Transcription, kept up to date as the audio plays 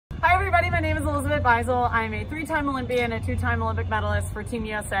name is Elizabeth Beisel. I'm a 3-time Olympian, a 2-time Olympic medalist for Team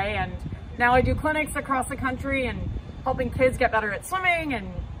USA, and now I do clinics across the country and helping kids get better at swimming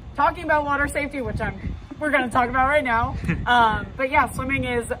and talking about water safety, which we're going to talk about right now. But yeah, swimming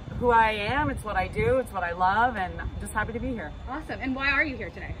is who I am. It's what I do. It's what I love, and I'm just happy to be here. Awesome. And why are you here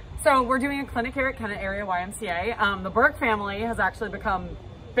today? So we're doing a clinic here at Kennett Area YMCA. The Burke family has actually become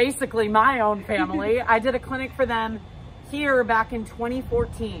basically my own family. I did a clinic for them here back in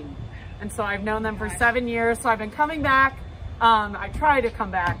 2014. And so I've known them for 7 years. So I've been coming back. I try to come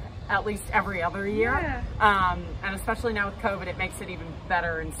back at least every other year. Yeah. And especially now with COVID, it makes it even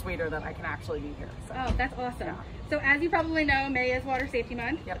better and sweeter that I can actually be here. So. Oh, that's awesome. Yeah. So as you probably know, May is Water Safety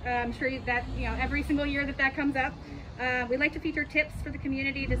Month. Yep. I'm sure that, every single year that comes up, we like to feature tips for the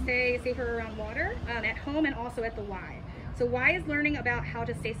community to stay safer around water at home and also at the Y. So why is learning about how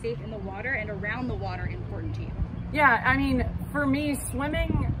to stay safe in the water and around the water important to you? Yeah, I mean, for me,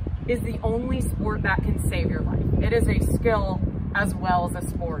 swimming is the only sport that can save your life. It is a skill as well as a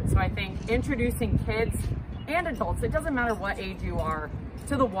sport. So I think introducing kids and adults, it doesn't matter what age you are,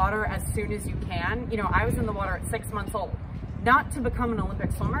 to the water as soon as you can. I was in the water at 6 months old, not to become an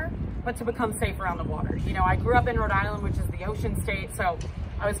Olympic swimmer, but to become safe around the water. I grew up in Rhode Island, which is the ocean state. So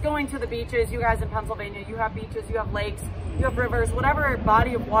I was going to the beaches. You guys in Pennsylvania, you have beaches, you have lakes, you have rivers, whatever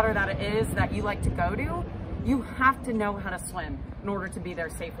body of water that it is that you like to go to, you have to know how to swim in order to be there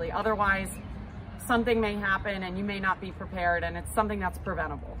safely. Otherwise, something may happen and you may not be prepared, and it's something that's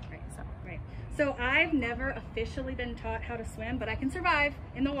preventable. Right. So I've never officially been taught how to swim, but I can survive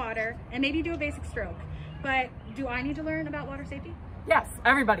in the water and maybe do a basic stroke. But do I need to learn about water safety? Yes,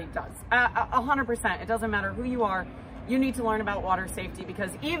 everybody does. 100%. It doesn't matter who you are. You need to learn about water safety,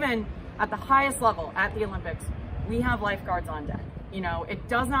 because even at the highest level at the Olympics, we have lifeguards on deck. It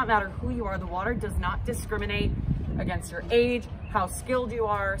does not matter who you are. The water does not discriminate against your age, how skilled you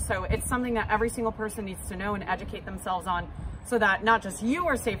are. So it's something that every single person needs to know and educate themselves on, so that not just you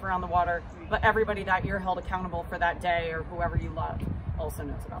are safe around the water, but everybody that you're held accountable for that day or whoever you love also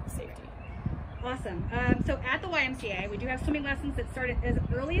knows about the safety. Awesome. So at the YMCA, we do have swimming lessons that start as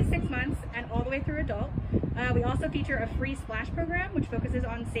early as 6 months and all the way through adult. We also feature a free splash program, which focuses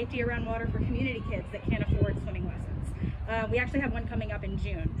on safety around water for community kids that can't afford swimming lessons. We actually have one coming up in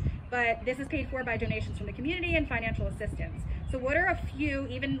June, but this is paid for by donations from the community and financial assistance. So what are a few,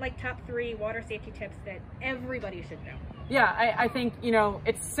 even like top 3 water safety tips that everybody should know? Yeah, I think,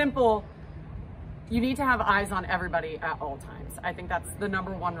 it's simple. You need to have eyes on everybody at all times. I think that's the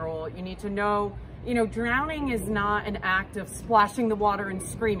 #1 rule. You need to know, drowning is not an act of splashing the water and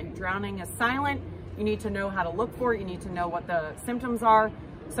screaming. Drowning is silent. You need to know how to look for it. You need to know what the symptoms are.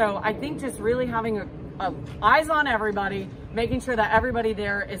 So I think just really having eyes on everybody, making sure that everybody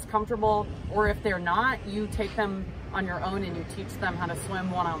there is comfortable, or if they're not, you take them on your own and you teach them how to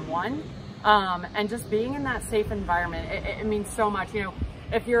swim one-on-one. And just being in that safe environment, it means so much.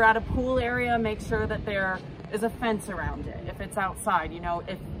 If you're at a pool area, make sure that there is a fence around it. If it's outside,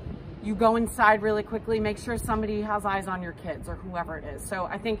 if you go inside really quickly, make sure somebody has eyes on your kids or whoever it is. So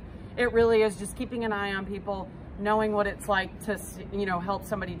I think it really is just keeping an eye on people, knowing what it's like to, help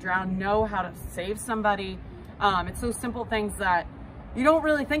somebody drown, know how to save somebody. It's those simple things that you don't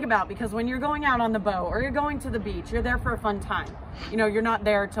really think about, because when you're going out on the boat or you're going to the beach, you're there for a fun time. You're not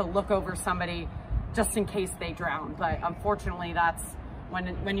there to look over somebody just in case they drown. But unfortunately, that's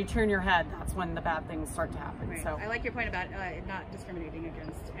when you turn your head, that's when the bad things start to happen. Right. So I like your point about not discriminating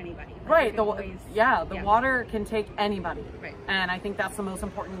against anybody. Right. The water can take anybody. Right. And I think that's the most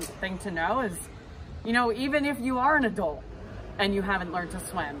important thing to know is, even if you are an adult and you haven't learned to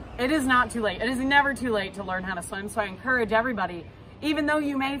swim, it is not too late. It is never too late to learn how to swim. So I encourage everybody, even though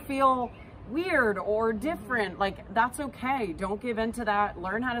you may feel weird or different, that's okay. Don't give in to that.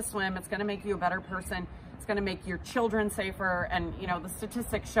 Learn how to swim. It's going to make you a better person. It's going to make your children safer. And, the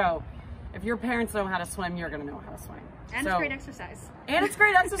statistics show if your parents know how to swim, you're going to know how to swim. And it's great exercise. And it's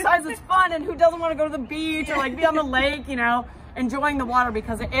great exercise. It's fun. And who doesn't want to go to the beach or be on the lake, enjoying the water,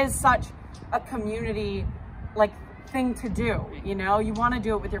 because it is such a community thing to do. You want to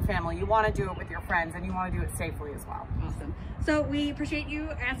do it with your family, you want to do it with your friends, and you want to do it safely as well. Awesome. So we appreciate you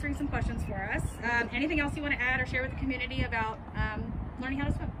answering some questions for us. Anything else you want to add or share with the community about learning how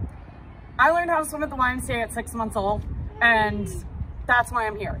to swim? I learned how to swim at the YMCA at 6 months old, and that's why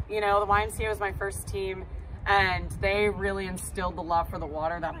I'm here. The YMCA was my first team, and they really instilled the love for the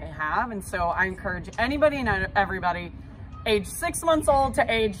water that I have. And so I encourage anybody and everybody, age 6 months old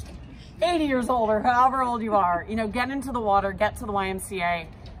to age 80 years old, or however old you are, get into the water, get to the YMCA.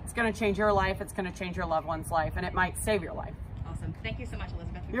 It's going to change your life. It's going to change your loved one's life, and it might save your life. Awesome. Thank you so much,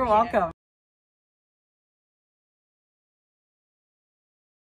 Elizabeth. You're welcome.